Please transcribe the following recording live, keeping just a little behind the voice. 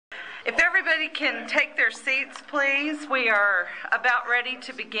If everybody can take their seats, please. We are about ready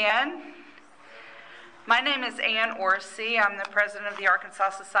to begin. My name is Ann Orsi. I'm the president of the Arkansas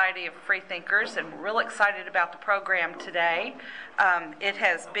Society of Freethinkers, and we're real excited about the program today. It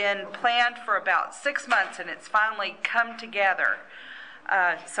has been planned for about 6 months, and it's finally come together.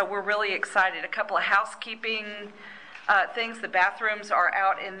 So we're really excited. A couple of housekeeping things. The bathrooms are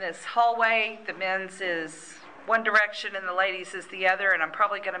out in this hallway. The men's is one direction and the ladies is the other, and I'm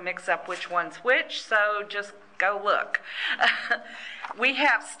probably going to mix up which one's which, so just go look. We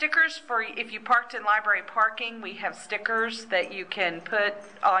have stickers for if you parked in library parking. We have stickers that you can put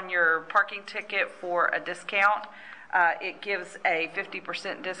on your parking ticket for a discount. It gives a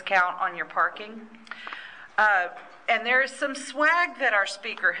 50% discount on your parking. And there is some swag that our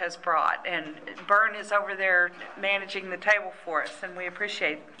speaker has brought, and Byrne is over there managing the table for us, and we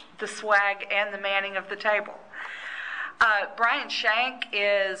appreciate the swag and the manning of the table. Brian Shank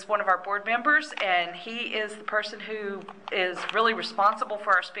is one of our board members, and he is the person who is really responsible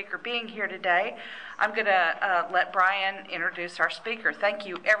for our speaker being here today. I'm going to let Brian introduce our speaker. Thank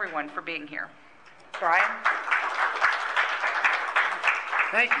you, everyone, for being here. Brian?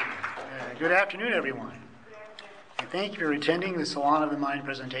 Thank you. Good afternoon, everyone. And thank you for attending the Salon of the Mind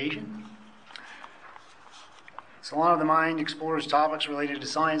presentation. Salon of the Mind explores topics related to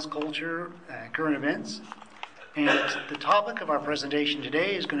science, culture, current events. And the topic of our presentation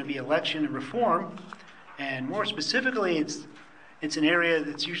today is going to be election and reform. And more specifically, it's an area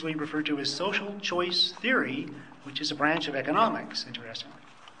that's usually referred to as social choice theory, which is a branch of economics, interestingly.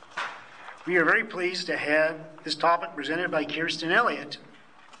 We are very pleased to have this topic presented by Kirsten Elliott,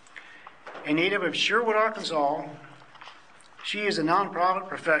 a native of Sherwood, Arkansas. She is a nonprofit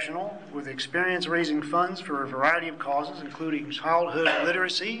professional with experience raising funds for a variety of causes, including childhood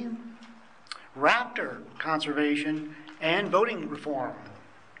literacy, raptor conservation, and voting reform.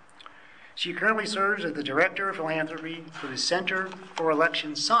 She currently serves as the Director of Philanthropy for the Center for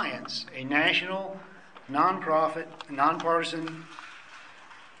Election Science, a national, nonprofit, nonpartisan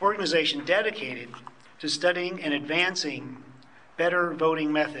organization dedicated to studying and advancing better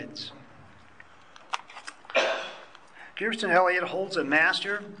voting methods. Kirsten Elliott holds a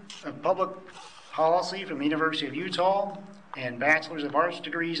Master of Public Policy from the University of Utah and Bachelor's of Arts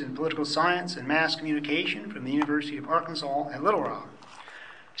degrees in Political Science and Mass Communication from the University of Arkansas at Little Rock.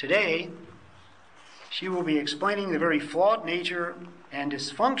 Today, she will be explaining the very flawed nature and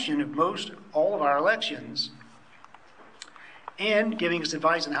dysfunction of most all of our elections and giving us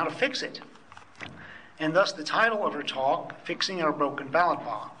advice on how to fix it. And thus the title of her talk, Fixing Our Broken Ballot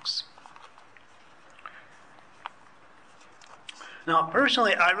Box. Now,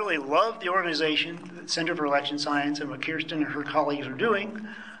 personally, I really love the organization, the Center for Election Science, and what Kirsten and her colleagues are doing.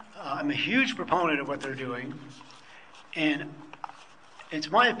 I'm a huge proponent of what they're doing. And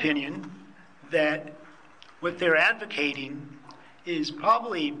it's my opinion that what they're advocating is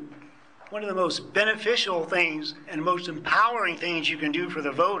probably one of the most beneficial things and most empowering things you can do for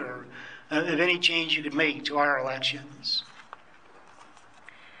the voter of any change you could make to our elections.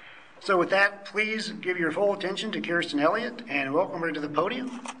 So with that, please give your full attention to Kirsten Elliott and welcome her to the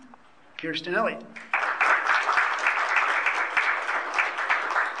podium. Kirsten Elliott.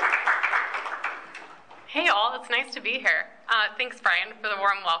 Hey all, it's nice to be here. Thanks Brian for the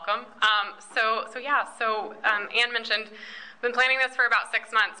warm welcome. Ann mentioned, I've been planning this for about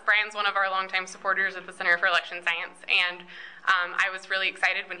 6 months. Brian's one of our longtime supporters at the Center for Election Science, and I was really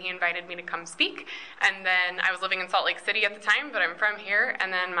excited when he invited me to come speak. And then I was living in Salt Lake City at the time, but I'm from here.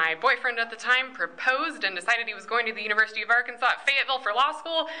 And then my boyfriend at the time proposed and decided he was going to the University of Arkansas at Fayetteville for law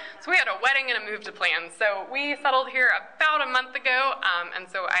school. So we had a wedding and a move to plan. So we settled here about a month ago. And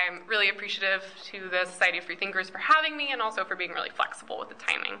so I am really appreciative to the Society of Freethinkers for having me and also for being really flexible with the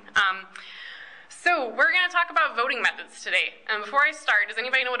timing. So we're going to talk about voting methods today. And before I start, does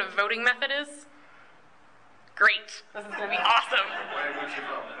anybody know what a voting method is? Great. This is going to be awesome.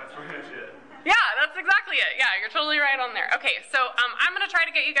 Yeah, that's exactly it. Yeah, you're totally right on there. Okay, so I'm going to try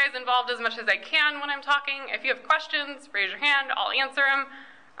to get you guys involved as much as I can when I'm talking. If you have questions, raise your hand. I'll answer them.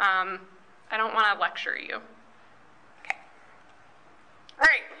 I don't want to lecture you. Okay. All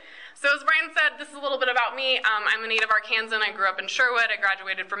right. So as Brian said, this is a little bit about me. I'm a native Arkansan. I grew up in Sherwood. I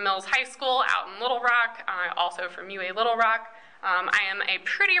graduated from Mills High School out in Little Rock, also from UA Little Rock. I am a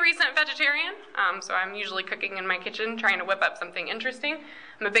pretty recent vegetarian, so I'm usually cooking in my kitchen trying to whip up something interesting.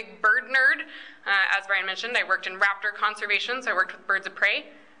 I'm a big bird nerd. As Brian mentioned, I worked in raptor conservation, so I worked with birds of prey.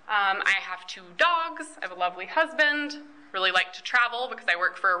 I have 2 dogs. I have a lovely husband. Really like to travel because I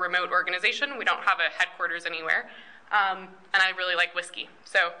work for a remote organization. We don't have a headquarters anywhere. And I really like whiskey.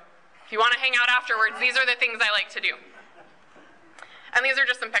 So if you want to hang out afterwards, these are the things I like to do. And these are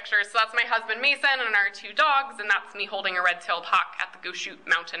just some pictures. So that's my husband Mason and our 2 dogs, and that's me holding a red-tailed hawk at the Go Shoot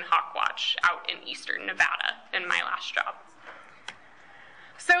Mountain Hawk Watch out in eastern Nevada in my last job.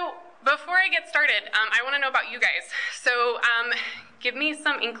 So before I get started, I want to know about you guys. So give me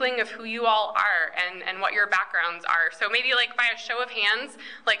some inkling of who you all are and what your backgrounds are. So maybe like by a show of hands,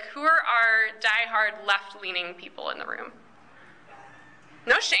 like who are our diehard left-leaning people in the room?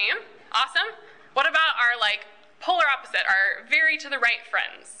 No shame. Awesome. What about our like polar opposite, our very to the right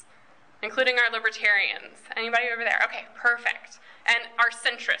friends, including our libertarians? Anybody over there? Okay, perfect. And our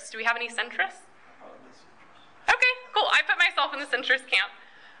centrists. Do we have any centrists? Okay, cool. I put myself in the centrist camp.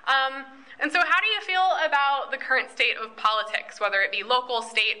 And so how do you feel about the current state of politics, whether it be local,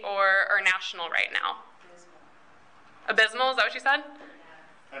 state, or national right now? Abysmal, is that what you said?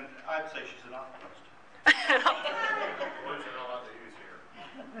 And I'd say she's an optimist.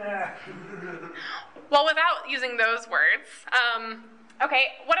 Well, without using those words, okay,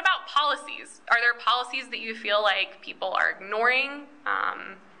 what about policies? Are there policies that you feel like people are ignoring?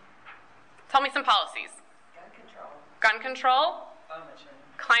 Tell me some policies. Gun control. Gun control? Climate change.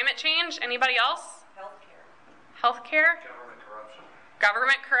 Climate change? Anybody else? Healthcare. Healthcare? Government corruption.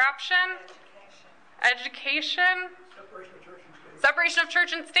 Government corruption? Education. Education? Separation of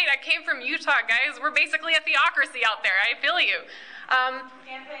church and state. I came from Utah, guys. We're basically a theocracy out there. I feel you.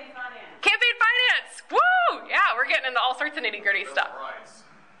 Campaign finance. Campaign finance. Woo! Yeah, we're getting into all sorts of nitty-gritty stuff.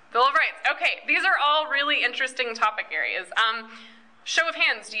 Bill of Rights. Okay, these are all really interesting topic areas. Show of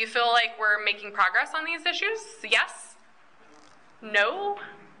hands, do you feel like we're making progress on these issues? Yes? No?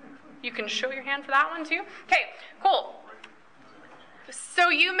 You can show your hand for that one too? Okay, cool. So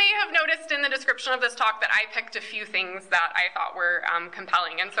you may have noticed in the description of this talk that I picked a few things that I thought were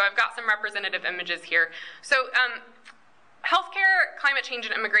compelling, and so I've got some representative images here. So healthcare, climate change,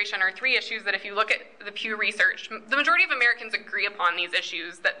 and immigration are 3 issues that if you look at the Pew Research, the majority of Americans agree upon these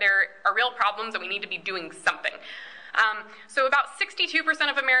issues, that there are real problems and we need to be doing something. So about 62%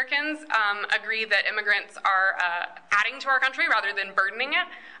 of Americans agree that immigrants are adding to our country rather than burdening it.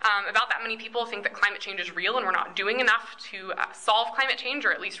 About that many people think that climate change is real and we're not doing enough to solve climate change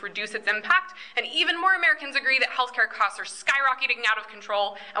or at least reduce its impact. And even more Americans agree that healthcare costs are skyrocketing out of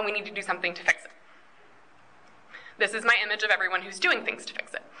control and we need to do something to fix it. This is my image of everyone who's doing things to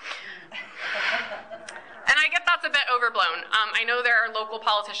fix it. And I get that's a bit overblown. I know there are local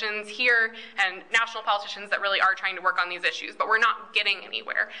politicians here and national politicians that really are trying to work on these issues, but we're not getting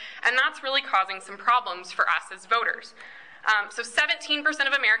anywhere. And that's really causing some problems for us as voters. So 17%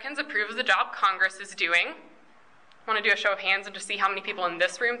 of Americans approve of the job Congress is doing. I want to do a show of hands and just see how many people in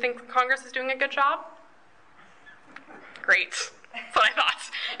this room think Congress is doing a good job. Great. That's what I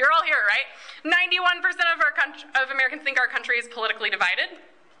thought. You're all here, right? 91% of Americans think our country is politically divided.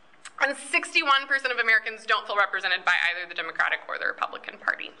 And 61% of Americans don't feel represented by either the Democratic or the Republican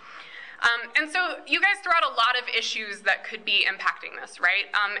Party. And so you guys throw out a lot of issues that could be impacting this, right?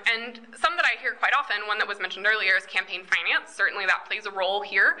 And some that I hear quite often, one that was mentioned earlier is campaign finance. Certainly that plays a role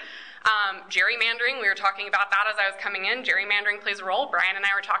here. Gerrymandering, we were talking about that as I was coming in. Gerrymandering plays a role. Brian and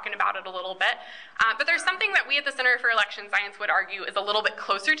I were talking about it a little bit. But there's something that we at the Center for Election Science would argue is a little bit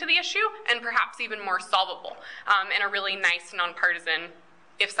closer to the issue and perhaps even more solvable in a really nice, nonpartisan,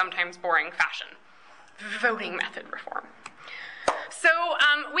 if sometimes boring fashion. Voting method reform. So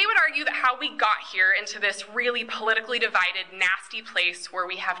we would argue that how we got here into this really politically divided, nasty place where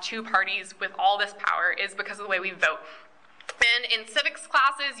we have 2 parties with all this power is because of the way we vote. And in civics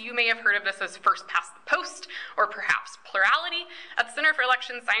classes, you may have heard of this as first past the post, or perhaps plurality. At the Center for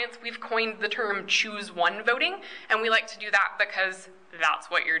Election Science, we've coined the term choose one voting, and we like to do that because that's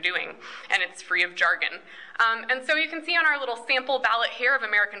what you're doing, and it's free of jargon. And so you can see on our little sample ballot here of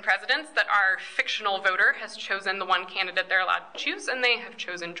American presidents that our fictional voter has chosen the one candidate they're allowed to choose, and they have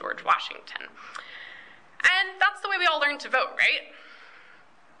chosen George Washington. And that's the way we all learn to vote, right?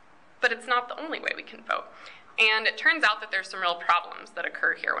 But it's not the only way we can vote. And it turns out that there's some real problems that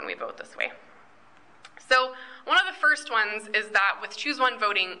occur here when we vote this way. So one of the first ones is that with choose one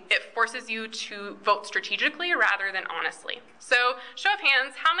voting, it forces you to vote strategically rather than honestly. So show of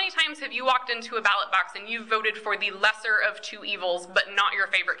hands, how many times have you walked into a ballot box and you voted for the lesser of 2 evils, but not your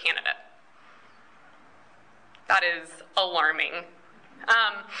favorite candidate? That is alarming.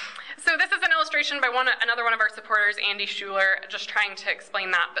 So this is an illustration by another one of our supporters, Andy Schuler, just trying to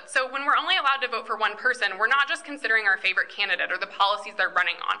explain that. But so when we're only allowed to vote for one person, we're not just considering our favorite candidate or the policies they're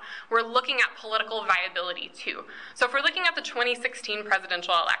running on. We're looking at political viability too. So if we're looking at the 2016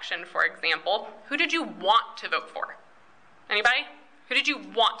 presidential election, for example, who did you want to vote for? Anybody? Who did you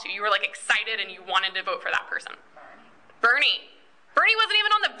want to? You were like excited and you wanted to vote for that person. Bernie. Bernie wasn't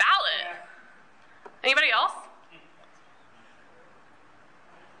even on the ballot. Anybody else?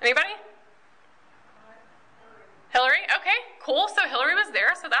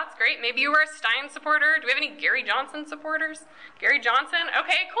 great. Maybe you were a Stein supporter. Do we have any Gary Johnson supporters? Gary Johnson?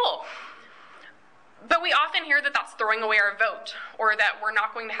 Okay, cool. But we often hear that that's throwing away our vote, or that we're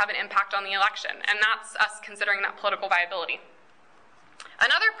not going to have an impact on the election, and that's us considering that political viability.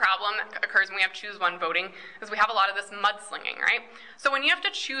 Another problem that occurs when we have choose one voting is we have a lot of this mudslinging, right? So when you have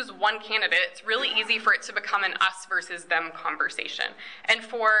to choose one candidate, it's really easy for it to become an us versus them conversation. And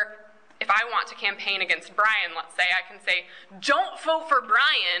if I want to campaign against Brian, let's say, I can say, don't vote for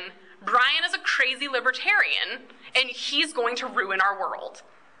Brian. Brian is a crazy libertarian, and he's going to ruin our world.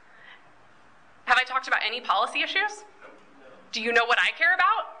 Have I talked about any policy issues? Do you know what I care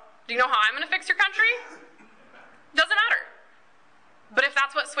about? Do you know how I'm going to fix your country? Doesn't matter. But if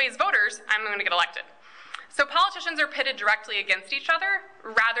that's what sways voters, I'm going to get elected. So politicians are pitted directly against each other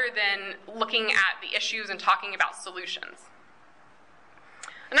rather than looking at the issues and talking about solutions.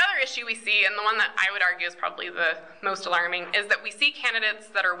 Another issue we see, and the one that I would argue is probably the most alarming, is that we see candidates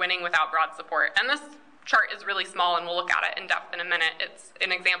that are winning without broad support. And this chart is really small, and we'll look at it in depth in a minute. It's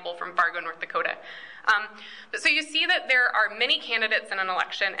an example from Fargo, North Dakota. So you see that there are many candidates in an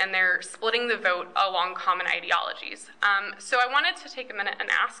election, and they're splitting the vote along common ideologies. So I wanted to take a minute and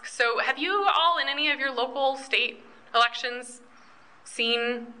ask, so have you all in any of your local state elections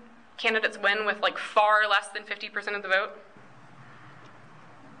seen candidates win with like far less than 50% of the vote?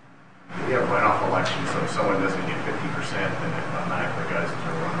 We have runoff elections, so if someone doesn't get 50%, then it automatically goes into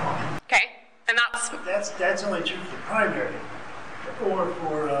a runoff. Okay, and That's only true for primary, or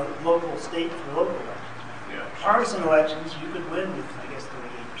for local state, for local elections. Yeah. Partisan elections, you could win with, I guess, 38%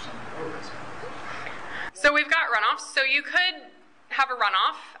 of the vote. So we've got runoffs. So you could have a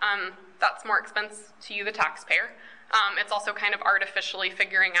runoff. That's more expense to you, the taxpayer. It's also kind of artificially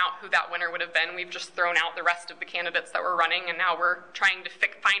figuring out who that winner would have been. We've just thrown out the rest of the candidates that were running, and now we're trying to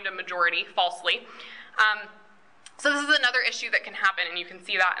find a majority falsely. So this is another issue that can happen, and you can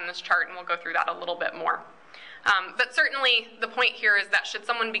see that in this chart, and we'll go through that a little bit more. But certainly the point here is that should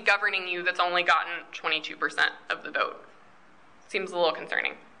someone be governing you that's only gotten 22% of the vote? Seems a little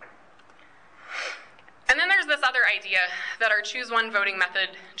concerning. And then there's this other idea that our choose one voting method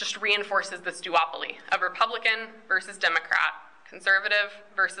just reinforces this duopoly of Republican versus Democrat, conservative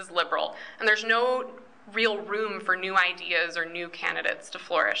versus liberal. And there's no real room for new ideas or new candidates to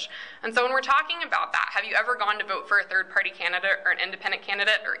flourish. And so when we're talking about that, have you ever gone to vote for a third-party candidate or an independent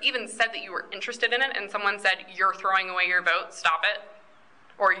candidate, or even said that you were interested in it, and someone said, you're throwing away your vote, stop it?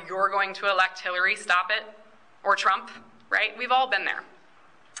 Or you're going to elect Hillary, stop it? Or Trump, right? We've all been there.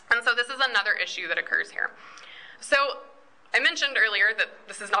 And so this is another issue that occurs here. So I mentioned earlier that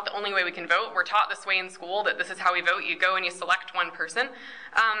this is not the only way we can vote. We're taught this way in school, that this is how we vote. You go and you select one person.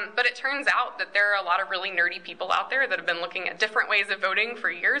 But it turns out that there are a lot of really nerdy people out there that have been looking at different ways of voting for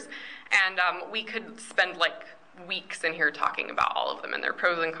years. And we could spend like weeks in here talking about all of them and their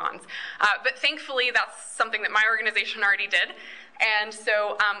pros and cons. But thankfully, that's something that my organization already did. And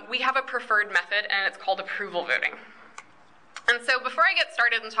so we have a preferred method, and it's called approval voting. And so before I get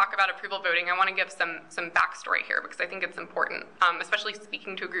started and talk about approval voting, I want to give some backstory here, because I think it's important, especially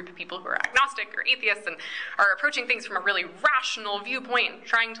speaking to a group of people who are agnostic or atheists and are approaching things from a really rational viewpoint and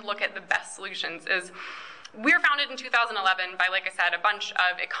trying to look at the best solutions. We were founded in 2011 by, like I said, a bunch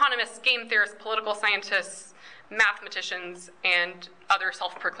of economists, game theorists, political scientists, mathematicians, and other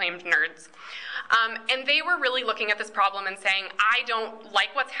self-proclaimed nerds. And they were really looking at this problem and saying, I don't like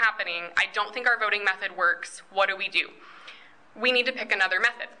what's happening. I don't think our voting method works. What do we do? We need to pick another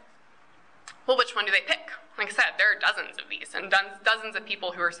method. Well, which one do they pick? Like I said, there are dozens of these and dozens of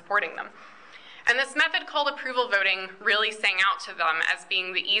people who are supporting them. And this method called approval voting really sang out to them as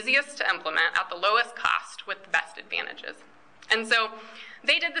being the easiest to implement at the lowest cost with the best advantages. And so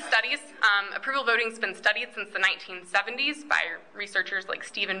they did the studies. Approval voting's been studied since the 1970s by researchers like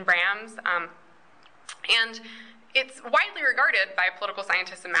Stephen Brams. And it's widely regarded by political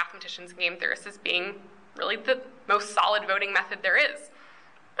scientists and mathematicians and game theorists as being really the most solid voting method there is.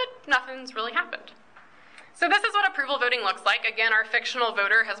 But nothing's really happened. So this is what approval voting looks like. Again, our fictional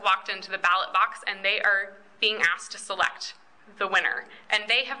voter has walked into the ballot box, and they are being asked to select the winner. And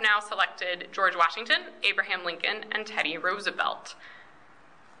they have now selected George Washington, Abraham Lincoln, and Teddy Roosevelt.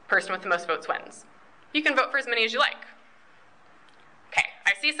 Person with the most votes wins. You can vote for as many as you like. Okay,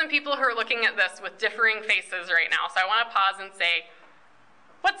 I see some people who are looking at this with differing faces right now, so I want to pause and say,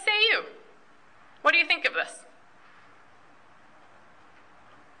 what say you? What do you think of this?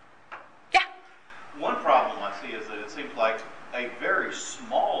 Yeah? One problem I see is that it seems like a very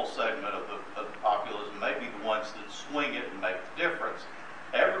small segment of the populism may be the ones that swing it and make the difference.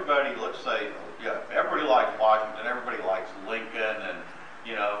 Everybody, let's say, everybody likes Washington, everybody likes Lincoln, and,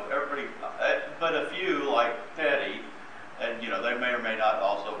 everybody, but a few like Teddy, and, they may or may not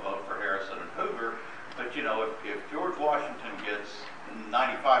also vote But you know, if George Washington gets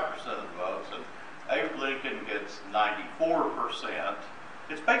 95% of the votes and Abe Lincoln gets 94%,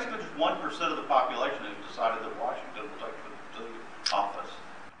 it's basically just 1% of the population who's decided that Washington will take the office.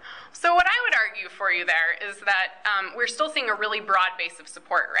 So what I would argue for you there is that we're still seeing a really broad base of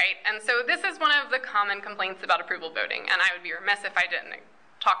support, right? And so this is one of the common complaints about approval voting, and I would be remiss if I didn't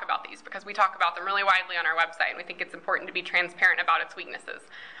talk about these because we talk about them really widely on our website, and we think it's important to be transparent about its weaknesses.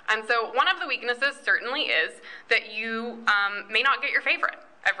 And so one of the weaknesses certainly is that you may not get your favorite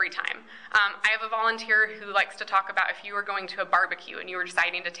every time. I have a volunteer who likes to talk about if you were going to a barbecue and you were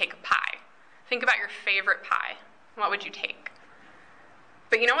deciding to take a pie. Think about your favorite pie. What would you take?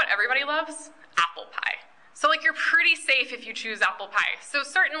 But you know what everybody loves? Apple pie. So like you're pretty safe if you choose apple pie. So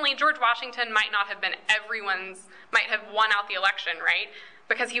certainly George Washington might not have been might have won out the election, right?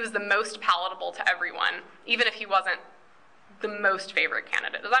 Because he was the most palatable to everyone, even if he wasn't the most favorite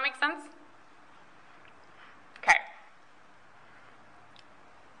candidate. Does that make sense? Okay.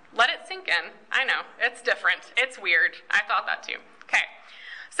 Let it sink in. I know, it's different. It's weird. I thought that too. Okay,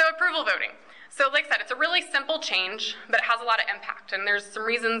 so approval voting. So like I said, it's a really simple change, but it has a lot of impact, and there's some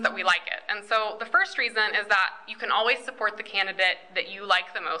reasons that we like it. And so the first reason is that you can always support the candidate that you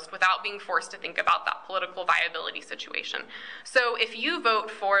like the most without being forced to think about that political viability situation. So if you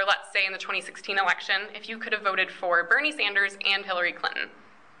vote for, let's say in the 2016 election, if you could have voted for Bernie Sanders and Hillary Clinton,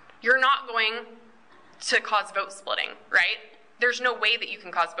 you're not going to cause vote splitting, right? There's no way that you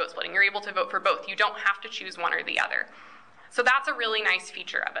can cause vote splitting. You're able to vote for both. You don't have to choose one or the other. So that's a really nice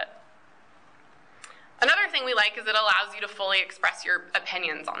feature of it. Another thing we like is it allows you to fully express your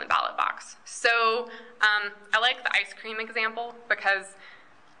opinions on the ballot box. So I like the ice cream example because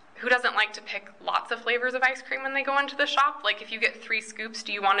who doesn't like to pick lots of flavors of ice cream when they go into the shop? Like if you get 3 scoops,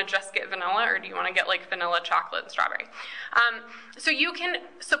 do you want to just get vanilla or do you want to get like vanilla, chocolate, and strawberry? So you can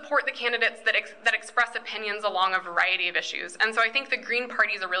support the candidates that express opinions along a variety of issues. And so I think the Green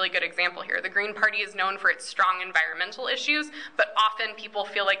Party is a really good example here. The Green Party is known for its strong environmental issues, but often people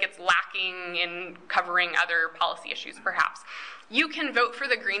feel like it's lacking in covering other policy issues perhaps. You can vote for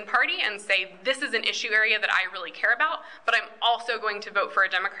the Green Party and say, this is an issue area that I really care about, but I'm also going to vote for a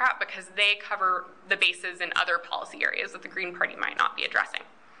Democrat because they cover the bases in other policy areas that the Green Party might not be addressing.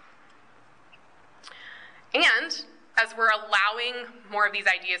 And as we're allowing more of these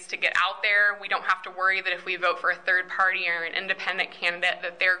ideas to get out there, we don't have to worry that if we vote for a third party or an independent candidate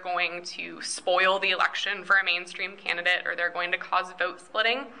that they're going to spoil the election for a mainstream candidate or they're going to cause vote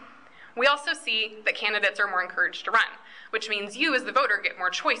splitting. We also see that candidates are more encouraged to run, which means you as the voter get more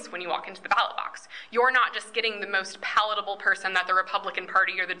choice when you walk into the ballot box. You're not just getting the most palatable person that the Republican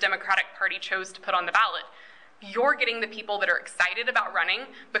Party or the Democratic Party chose to put on the ballot. You're getting the people that are excited about running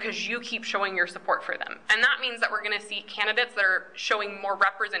because you keep showing your support for them. And that means that we're going to see candidates that are showing more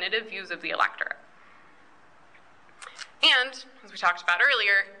representative views of the electorate. And, as we talked about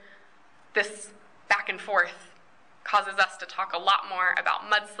earlier, this back and forth causes us to talk a lot more about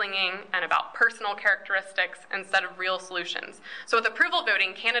mudslinging and about personal characteristics instead of real solutions. So with approval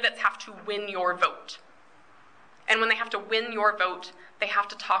voting, candidates have to win your vote. And when they have to win your vote, they have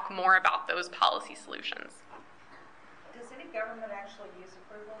to talk more about those policy solutions. Does any government actually use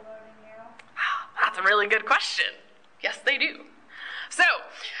approval voting now? That's a really good question. Yes, they do. So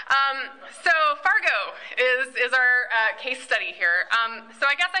Fargo is our case study here. So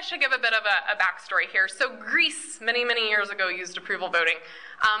I guess I should give a bit of a backstory here. So Greece, many, many years ago, used approval voting.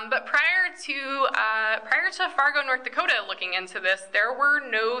 But prior to Fargo, North Dakota looking into this, there were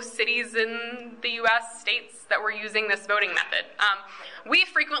no cities in the U.S. states that were using this voting method. We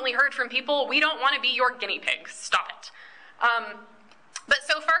frequently heard from people, we don't want to be your guinea pigs, stop it. But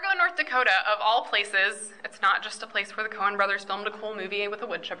so Fargo, North Dakota, of all places, it's not just a place where the Coen brothers filmed a cool movie with a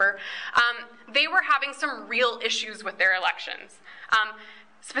wood chipper, they were having some real issues with their elections.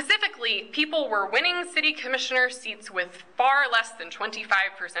 Specifically, people were winning city commissioner seats with far less than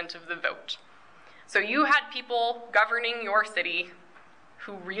 25% of the vote. So you had people governing your city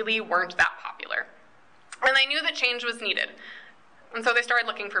who really weren't that popular. And they knew that change was needed. And so they started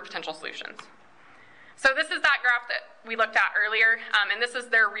looking for potential solutions. So this is that graph that we looked at earlier, and this is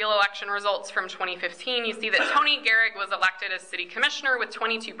their real election results from 2015. You see that Tony Gehrig was elected as city commissioner with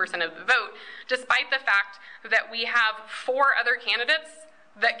 22% of the vote, despite the fact that we have 4 other candidates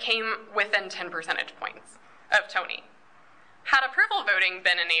that came within 10 percentage points of Tony. Had approval voting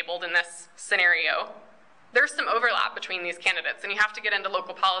been enabled in this scenario, there's some overlap between these candidates, and you have to get into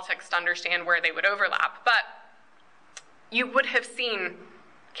local politics to understand where they would overlap, but you would have seen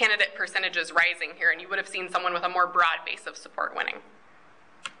candidate percentages rising here, and you would have seen someone with a more broad base of support winning.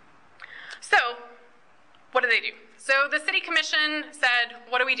 So, what do? So the city commission said,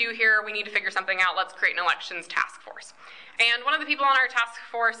 what do we do here? We need to figure something out. Let's create an elections task force. And one of the people on our task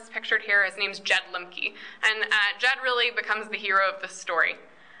force is pictured here. His name's Jed Limke. And Jed really becomes the hero of this story.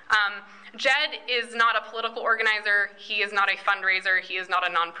 Jed is not a political organizer. He is not a fundraiser. He is not a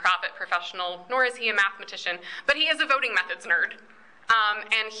nonprofit professional, nor is he a mathematician. But he is a voting methods nerd.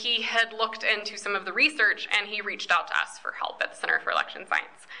 And he had looked into some of the research, and he reached out to us for help at the Center for Election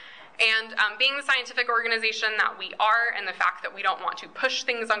Science. And being the scientific organization that we are, and the fact that we don't want to push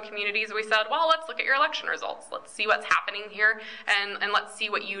things on communities, we said, well, let's look at your election results. Let's see what's happening here, and let's see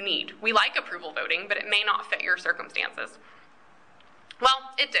what you need. We like approval voting, but it may not fit your circumstances.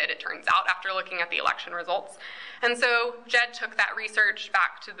 Well, it did, it turns out, after looking at the election results. And so Jed took that research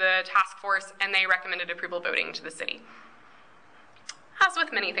back to the task force, and they recommended approval voting to the city. As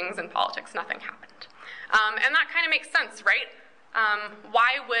with many things in politics, nothing happened. And that kind of makes sense, right?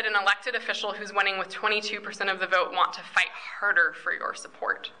 Why would an elected official who's winning with 22% of the vote want to fight harder for your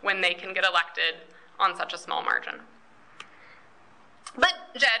support when they can get elected on such a small margin? But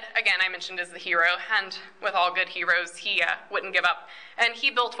Jed, again, I mentioned, is the hero, and with all good heroes, he wouldn't give up. And he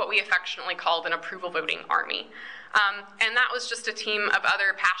built what we affectionately called an approval voting army. And that was just a team of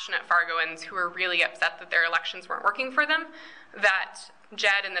other passionate Fargoans who were really upset that their elections weren't working for them, that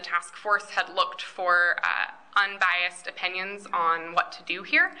Jed and the task force had looked for unbiased opinions on what to do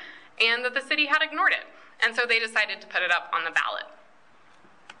here, and that the city had ignored it. And so they decided to put it up on the ballot.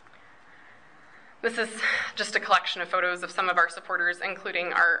 This is just a collection of photos of some of our supporters,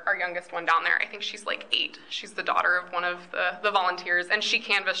 including our youngest one down there. I think she's like 8. She's the daughter of one of the volunteers, and she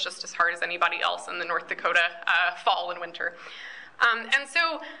canvassed just as hard as anybody else in the North Dakota fall and winter. And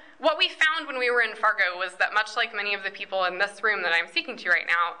so what we found when we were in Fargo was that, much like many of the people in this room that I'm speaking to right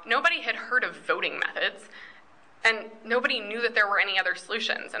now, nobody had heard of voting methods, and nobody knew that there were any other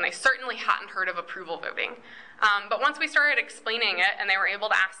solutions, and they certainly hadn't heard of approval voting. But once we started explaining it, and they were able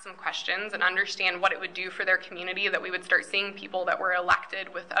to ask some questions and understand what it would do for their community, that we would start seeing people that were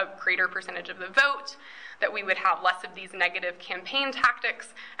elected with a greater percentage of the vote, that we would have less of these negative campaign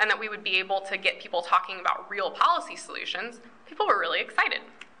tactics, and that we would be able to get people talking about real policy solutions, people were really excited.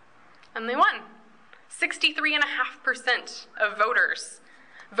 And they won. 63.5% of voters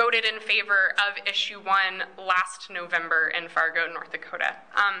voted in favor of Issue 1 last November in Fargo, North Dakota.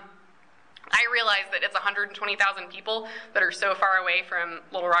 I realize that it's 120,000 people that are so far away from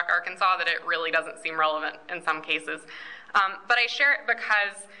Little Rock, Arkansas, that it really doesn't seem relevant in some cases. But I share it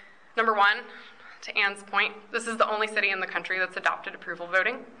because, number one, to Anne's point, this is the only city in the country that's adopted approval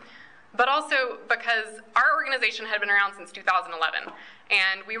voting. But also because our organization had been around since 2011,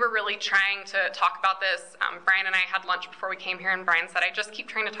 and we were really trying to talk about this. Brian and I had lunch before we came here, and Brian said, I just keep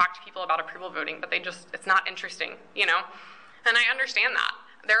trying to talk to people about approval voting, but it's not interesting, you know? And I understand that.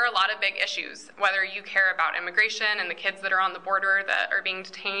 There are a lot of big issues, whether you care about immigration and the kids that are on the border that are being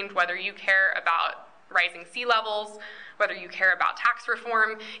detained, whether you care about rising sea levels, whether you care about tax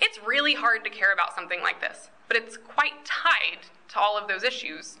reform. It's really hard to care about something like this, but it's quite tied to all of those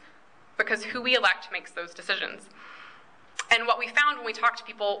issues, because who we elect makes those decisions. And what we found when we talked to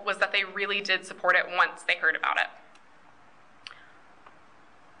people was that they really did support it once they heard about it.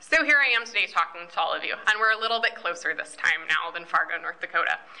 So here I am today talking to all of you, and we're a little bit closer this time now than Fargo, North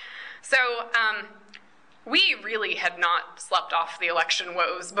Dakota. So we really had not slept off the election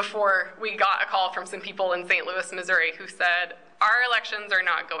woes before we got a call from some people in St. Louis, Missouri, who said, our elections are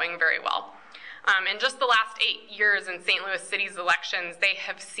not going very well. In just the last 8 years in St. Louis City's elections, they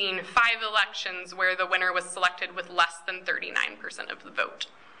have seen 5 elections where the winner was selected with less than 39% of the vote.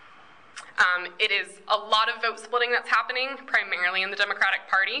 It is a lot of vote splitting that's happening, primarily in the Democratic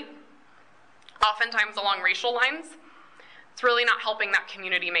Party, oftentimes along racial lines. It's really not helping that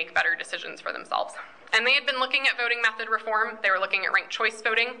community make better decisions for themselves. And they had been looking at voting method reform. They were looking at ranked choice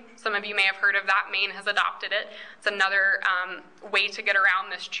voting. Some of you may have heard of that. Maine has adopted it. It's another way to get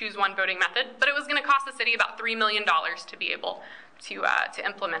around this choose one voting method. But it was going to cost the city about $3 million to be able to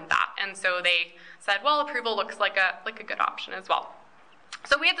implement that. And so they said, well, approval looks like a good option as well.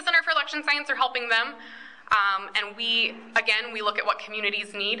 So we at the Center for Election Science are helping them. And we look at what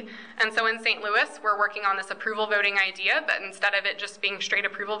communities need. And so in St. Louis, we're working on this approval voting idea, that instead of it just being straight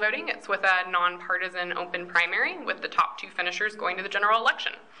approval voting, it's with a nonpartisan open primary with the top 2 finishers going to the general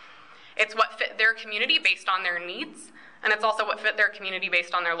election. It's what fit their community based on their needs, and it's also what fit their community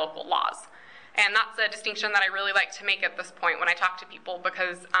based on their local laws. And that's a distinction that I really like to make at this point when I talk to people,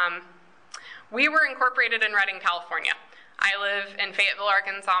 because we were incorporated in Redding, California. I live in Fayetteville,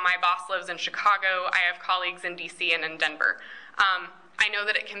 Arkansas. My boss lives in Chicago. I have colleagues in DC and in Denver. I know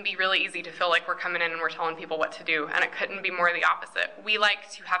that it can be really easy to feel like we're coming in and we're telling people what to do, and it couldn't be more the opposite. We like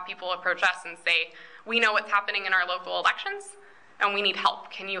to have people approach us and say, We know what's happening in our local elections, and we need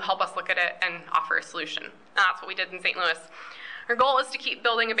help. Can you help us look at it and offer a solution? And that's what we did in St. Louis. Our goal is to keep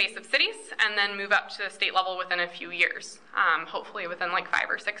building a base of cities and then move up to the state level within a few years. Hopefully within like 5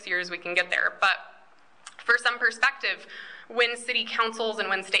 or 6 years we can get there. But for some perspective, when city councils and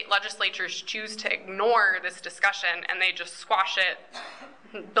when state legislatures choose to ignore this discussion and they just squash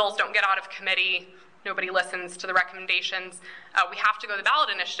it, bills don't get out of committee, nobody listens to the recommendations, we have to go the ballot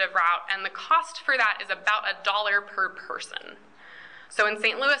initiative route, and the cost for that is about $1 per person. So in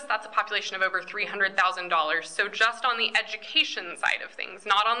St. Louis, that's a population of over $300,000. So just on the education side of things,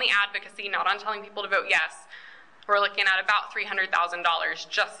 not on the advocacy, not on telling people to vote yes, we're looking at about $300,000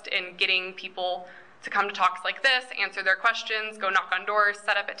 just in getting people to come to talks like this, answer their questions, go knock on doors,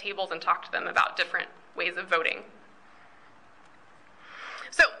 set up at tables, and talk to them about different ways of voting.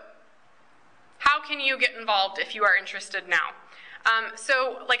 So, how can you get involved if you are interested now?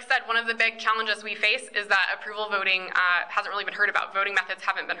 So, like I said, one of the big challenges we face is that approval voting hasn't really been heard about. Voting methods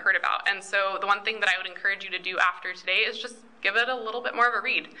haven't been heard about. And so the one thing that I would encourage you to do after today is just give it a little bit more of a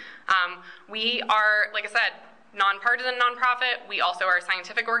read. We are, like I said, nonpartisan nonprofit. We also are a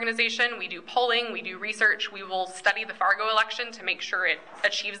scientific organization. We do polling. We do research. We will study the Fargo election to make sure it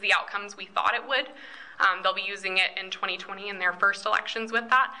achieves the outcomes we thought it would. They'll be using it in 2020 in their first elections with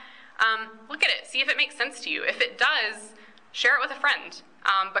that. Look at it. See if it makes sense to you. If it does, share it with a friend,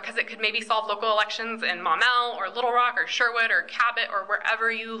 because it could maybe solve local elections in Maumelle or Little Rock or Sherwood or Cabot or wherever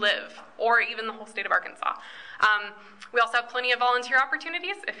you live, or even the whole state of Arkansas. We also have plenty of volunteer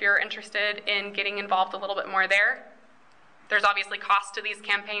opportunities if you're interested in getting involved a little bit more there. There's obviously cost to these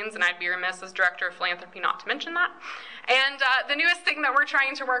campaigns, and I'd be remiss as Director of Philanthropy not to mention that. And the newest thing that we're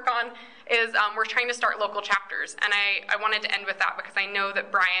trying to work on is we're trying to start local chapters. And I wanted to end with that because I know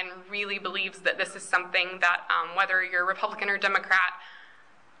that Brian really believes that this is something that whether you're Republican or Democrat,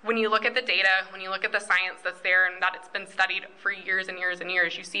 when you look at the data, when you look at the science that's there and that it's been studied for years and years and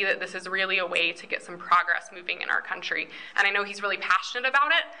years, you see that this is really a way to get some progress moving in our country. And I know he's really passionate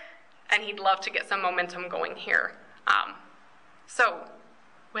about it, and he'd love to get some momentum going here. So,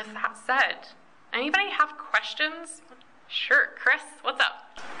 with that said, anybody have questions? Sure, Chris, what's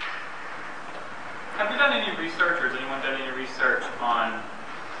up? Have you done any research, or has anyone done any research on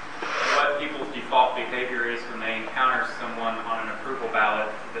what people's default behavior is when they encounter someone on an approval ballot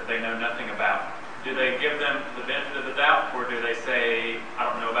that they know nothing about? Do they give them the benefit of the doubt, or do they say,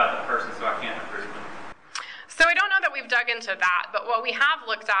 I don't know about that person, so I can't approve them? So I don't know that we've dug into that, but what we have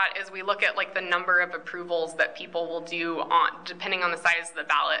looked at is we look at like the number of approvals that people will do depending on the size of the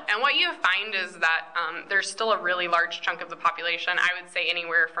ballot. And what you find is that there's still a really large chunk of the population, I would say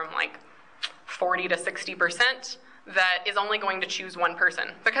anywhere from like 40 to 60%, that is only going to choose one person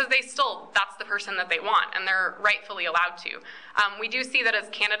because that's the person that they want, and they're rightfully allowed to. We do see that as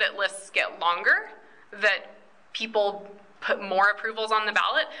candidate lists get longer, that people put more approvals on the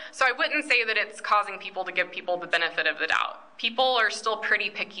ballot. So I wouldn't say that it's causing people to give people the benefit of the doubt. People are still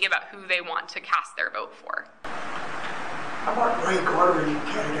pretty picky about who they want to cast their vote for. How about rank ordering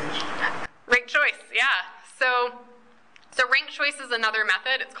candidates? Ranked choice, yeah. So ranked choice is another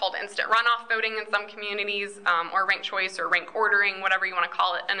method. It's called instant runoff voting in some communities, or ranked choice or rank ordering, whatever you want to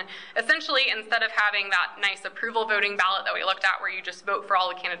call it. And essentially, instead of having that nice approval voting ballot that we looked at where you just vote for all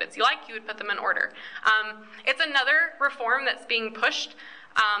the candidates you like, you would put them in order. It's another reform that's being pushed.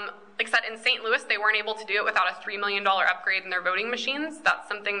 Like I said, in St. Louis, they weren't able to do it without a $3 million upgrade in their voting machines. That's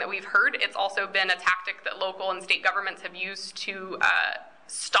something that we've heard. It's also been a tactic that local and state governments have used to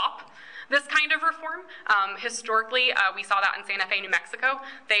stop this kind of reform. Historically, we saw that in Santa Fe, New Mexico.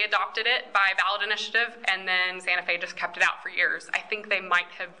 They adopted it by ballot initiative, and then Santa Fe just kept it out for years. I think they might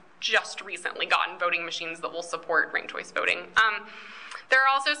have just recently gotten voting machines that will support ranked choice voting. There are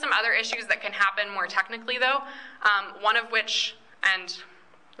also some other issues that can happen more technically, though, one of which, and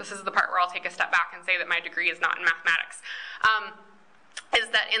this is the part where I'll take a step back and say that my degree is not in mathematics, is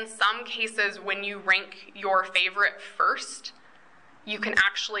that in some cases when you rank your favorite first, you can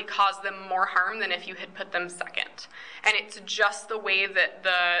actually cause them more harm than if you had put them second. And it's just the way that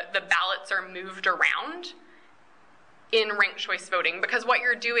the ballots are moved around in ranked choice voting. Because what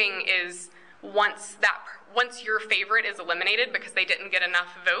you're doing is once your favorite is eliminated because they didn't get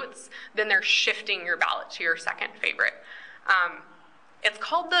enough votes, then they're shifting your ballot to your second favorite. It's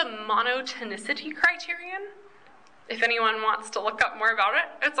called the monotonicity criterion. If anyone wants to look up more about it,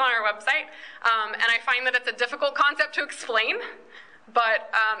 it's on our website. And I find that it's a difficult concept to explain,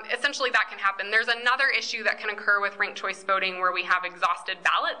 but essentially that can happen. There's another issue that can occur with ranked choice voting where we have exhausted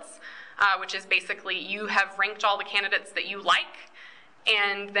ballots, which is basically you have ranked all the candidates that you like,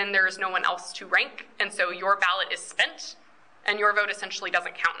 and then there's no one else to rank, and so your ballot is spent, and your vote essentially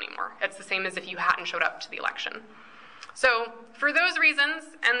doesn't count anymore. It's the same as if you hadn't showed up to the election. So for those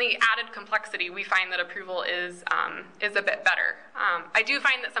reasons and the added complexity, we find that approval is a bit better. I do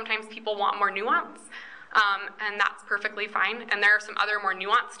find that sometimes people want more nuance, and that's perfectly fine. And there are some other more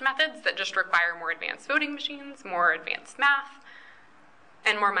nuanced methods that just require more advanced voting machines, more advanced math,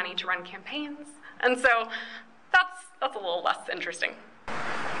 and more money to run campaigns. And so that's a little less interesting.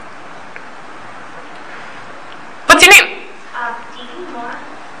 What's your name? D.D. Moore.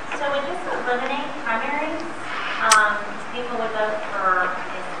 So would this eliminate primaries? People would vote for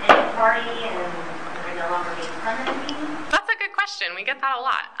any party and there would no longer be permanency? That's a good question. We get that a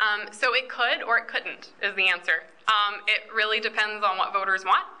lot. So it could or it couldn't is the answer. It really depends on what voters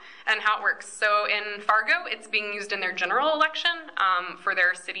want and how it works. So in Fargo, it's being used in their general election for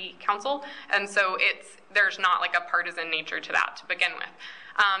their city council. And so there's not like a partisan nature to that to begin with.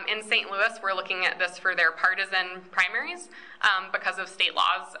 In St. Louis, we're looking at this for their partisan primaries because of state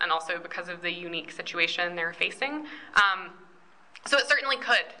laws and also because of the unique situation they're facing. So it certainly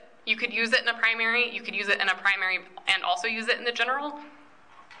could. You could use it in a primary, you could use it in a primary and also use it in the general,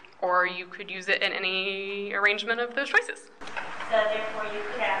 or you could use it in any arrangement of those choices. So therefore you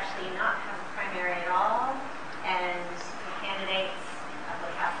could actually not have a primary at all, and the candidates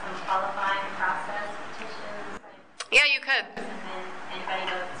would have some qualifying process, petitions. Yeah, you could. And then anybody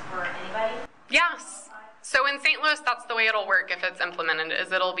votes for anybody? Yes. So in St. Louis, that's the way it'll work if it's implemented,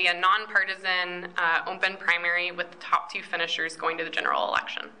 is it'll be a nonpartisan open primary with the top two finishers going to the general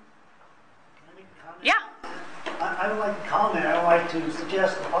election. Yeah. I would like to comment, I would like to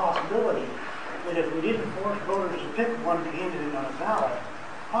suggest the possibility that if we didn't force voters to pick one candidate on a ballot,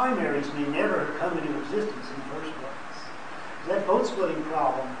 primaries may never have come into existence in the first place. That vote splitting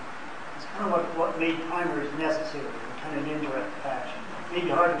problem is kind of what made primaries necessary in kind of an indirect fashion. It may be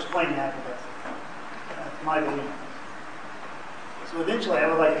hard to explain that, but that's my belief. So eventually I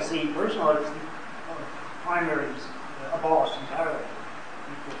would like to see, personally, I'd like to see primaries abolished entirely.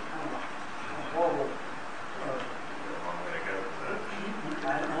 Horrible.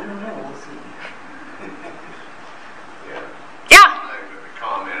 I don't know. We'll see. Yeah. I would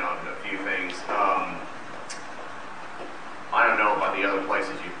comment on a few things. I don't know about the other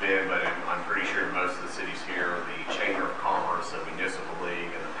places you've been, but I'm pretty sure most of the cities here, the Chamber of Commerce, the Municipal League,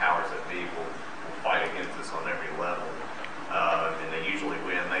 and the powers that be will fight against this on every level. And they usually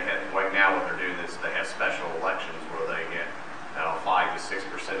win. Right now what they're doing is they have special elections where they get 5 to 6%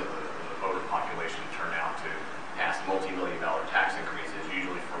 of the voter population turn out to pass multi-million-dollar tax increases,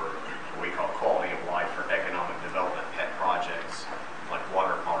 usually for what we call quality of life or economic development pet projects like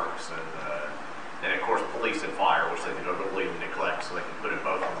water parks and of course police and fire, which they deliberately neglect, so they can put it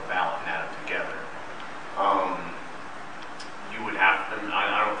both on the ballot and add them together. You would have,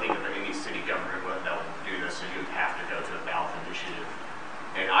 I don't think that any city government that would do this, so you would have to go to a ballot initiative.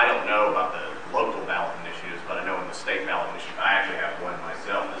 And I don't know about the local ballot initiatives, but I know in the state ballot initiative, I actually have one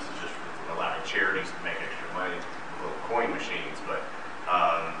myself. This is just for allowing charities to make extra money with little coin machines. But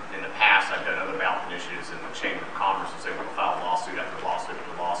in the past, I've done other ballot initiatives in the Chamber of Commerce and say we'll file lawsuit after lawsuit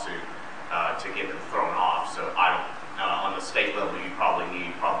after lawsuit to get them thrown off. So I don't. On the state level, you probably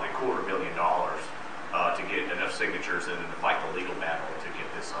need $250 million to get enough signatures and to fight the legal battle to get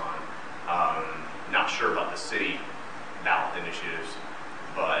this on. Not sure about the city ballot initiatives.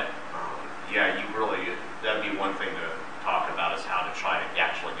 But yeah, that'd be one thing to talk about is how to try to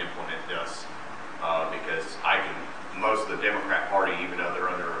actually implement this. Because most of the Democrat Party, even though they're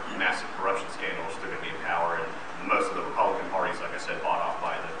under a massive corruption scandal, are still going to be in power. And most of the Republican parties, like I said, bought off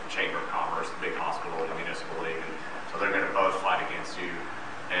by the Chamber of Commerce, the big hospital, the Municipal League. And so they're going to both fight against you.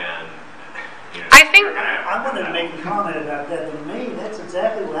 And I wanted to make a comment about that. In Maine, that's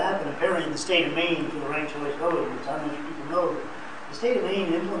exactly what happened apparently in the state of Maine for the ranked choice voting, which I don't know if people know. The state of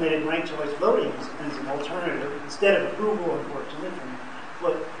Maine implemented ranked choice voting as an alternative instead of approval, unfortunately.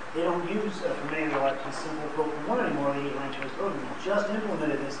 But they don't use for mayor elections simple vote for one anymore. They use ranked choice voting. They just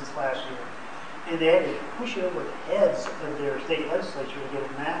implemented this last year, and they had to push it over the heads of their state legislature to get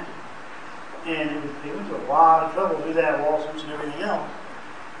it enacted. And they went to a lot of trouble to do that, lawsuits and everything else.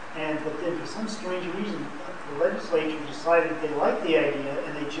 But then for some strange reason, the legislature decided they liked the idea,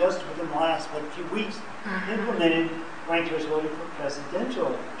 and they just within the last few weeks implemented ranked choice voting for presidential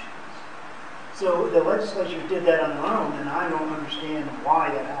elections. So the legislature did that on their own, and I don't understand why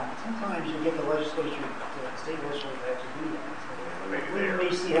that happened. Sometimes you get the legislature, the state legislature to actually do that. So we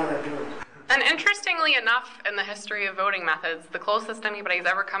may see how that goes. And interestingly enough, in the history of voting methods, the closest anybody's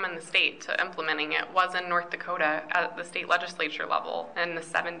ever come in the state to implementing it was in North Dakota at the state legislature level in the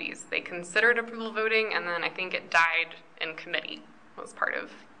 70s. They considered approval voting, and then I think it died in committee. was part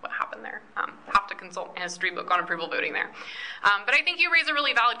of what happened there. Have to consult a history book on approval voting there. But I think you raise a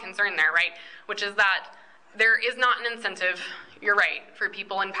really valid concern there, right? Which is that there is not an incentive, you're right, for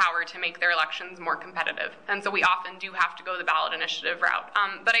people in power to make their elections more competitive. And so we often do have to go the ballot initiative route.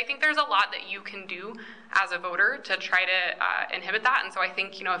 But I think there's a lot that you can do as a voter to try to inhibit that. And so I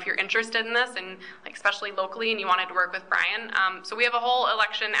think, you know, if you're interested in this, and like especially locally, and you wanted to work with Brian, so we have a whole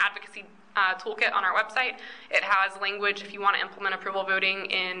election advocacy toolkit on our website. It has language if you want to implement approval voting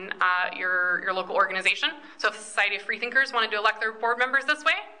in your local organization. So if the Society of Freethinkers wanted to elect their board members this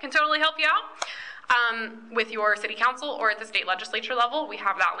way, can totally help you out. With your city council or at the state legislature level, we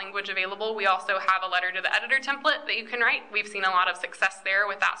have that language available. We also have a letter to the editor template that you can write. We've seen a lot of success there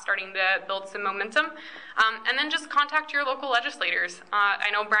with that starting to build some momentum. And then just contact your local legislators. I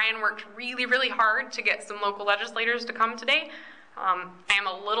know Brian worked really, really hard to get some local legislators to come today. I am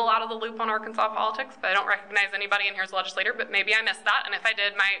a little out of the loop on Arkansas politics, but I don't recognize anybody in here as a legislator, but maybe I missed that, and if I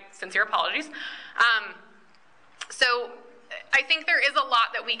did, my sincere apologies. So I think there is a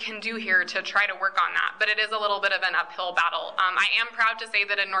lot that we can do here to try to work on that, but it is a little bit of an uphill battle. I am proud to say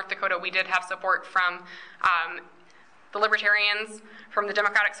that in North Dakota we did have support from the Libertarians, from the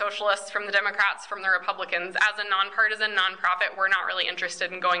Democratic Socialists, from the Democrats, from the Republicans. As a nonpartisan nonprofit, we're not really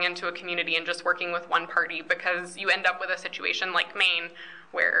interested in going into a community and just working with one party, because you end up with a situation like Maine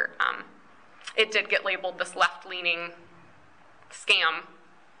where it did get labeled this left-leaning scam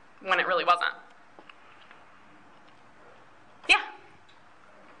when it really wasn't. Yeah.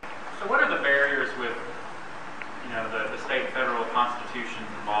 So what are the barriers with, you know, the state and federal constitutions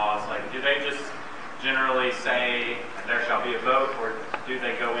and laws? Like, do they just generally say there shall be a vote, or do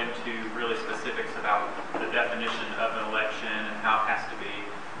they go into really specifics about the definition of an election and how it has to be?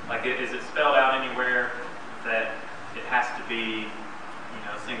 Like, is it spelled out anywhere that it has to be, you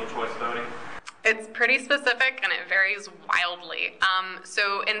know, single choice voting? It's pretty specific, and it varies wildly.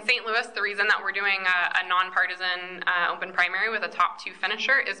 So in St. Louis, the reason that we're doing a nonpartisan open primary with a top 2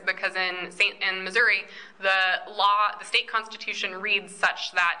 finisher is because in Missouri, the state constitution reads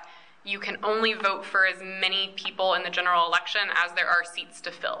such that you can only vote for as many people in the general election as there are seats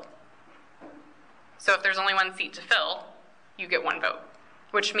to fill. So if there's only 1 seat to fill, you get 1 vote,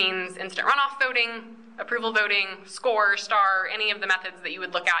 which means instant runoff voting, approval voting, score, star, any of the methods that you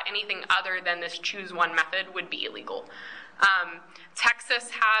would look at, anything other than this choose one method would be illegal. Texas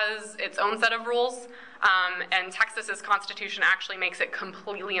has its own set of rules, and Texas's constitution actually makes it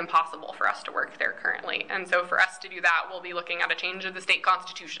completely impossible for us to work there currently. And so for us to do that, we'll be looking at a change of the state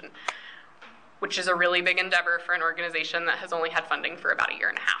constitution, which is a really big endeavor for an organization that has only had funding for about 1.5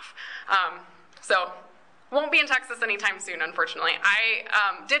 years. So won't be in Texas anytime soon, unfortunately.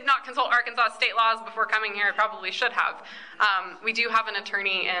 I did not consult Arkansas state laws before coming here. I probably should have. We do have an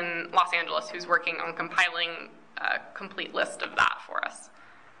attorney in Los Angeles who's working on compiling a complete list of that for us.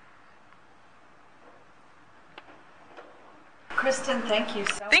 Kristen, thank you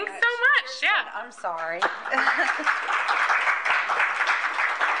so much. Thanks so much, Kristen, yeah. I'm sorry.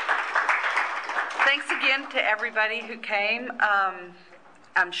 Thanks again to everybody who came.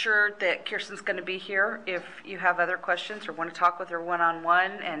 I'm sure that Kirsten's going to be here if you have other questions or want to talk with her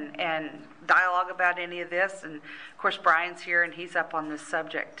one-on-one and dialogue about any of this. And of course, Brian's here and he's up on this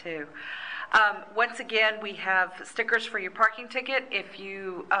subject too. Once again, we have stickers for your parking ticket. If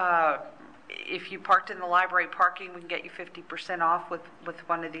you parked in the library parking, we can get you 50% off with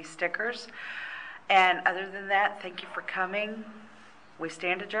one of these stickers. And other than that, thank you for coming. We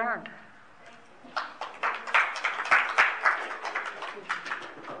stand adjourned.